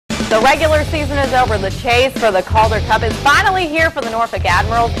The regular season is over. The chase for the Calder Cup is finally here for the Norfolk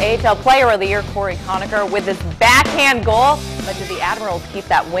Admirals. AHL Player of the Year Corey Conacher with his backhand goal. But do the Admirals keep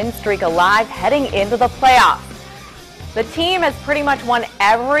that win streak alive heading into the playoffs? The team has pretty much won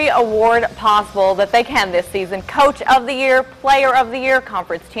every award possible that they can this season. Coach of the Year, Player of the Year,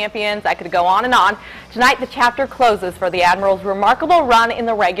 Conference Champions. I could go on and on. Tonight the chapter closes for the Admirals' remarkable run in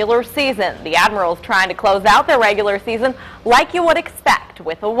the regular season. The Admirals trying to close out their regular season like you would expect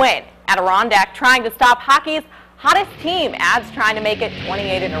with a win. Adirondack trying to stop hockey's hottest team. Ads trying to make it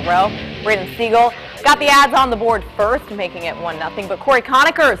 28 in a row. Braden Siegel got the Ads on the board first, making it 1-0. But Corey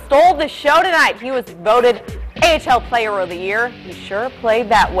Conacher stole the show tonight. He was voted AHL Player of the Year. He sure played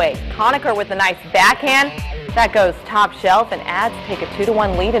that way. Conacher with a nice backhand. That goes top shelf, and Ads take a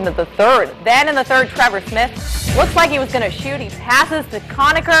 2-1 lead into the third. Then in the third, Trevor Smith looks like he was going to shoot. He passes to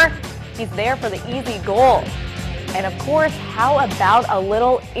Conacher. He's there for the easy goal. And of course, how about a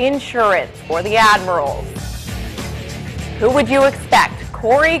little insurance for the Admirals? Who would you expect?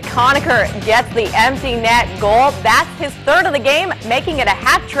 Corey Conacher gets the empty net goal. That's his third of the game, making it a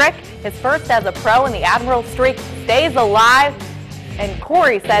hat trick. His first as a pro, and the Admiral streak stays alive. And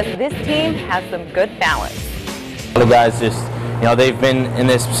Corey says this team has some good balance. The guys just, they've been in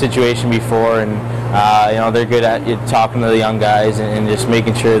this situation before, and they're good at talking to the young guys and just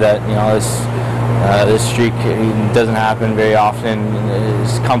making sure that this streak doesn't happen very often.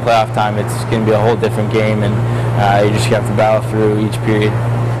 Come playoff time, it's going to be a whole different game, and you just have to battle through each period.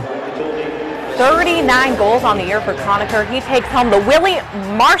 39 goals on the year for Conacher. He takes home the Willie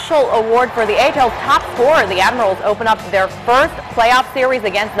Marshall Award for the AHL top scorer. The Admirals open up their first playoff series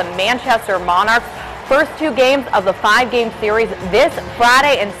against the Manchester Monarchs. First two games of the 5-game series this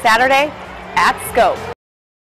Friday and Saturday at Scope.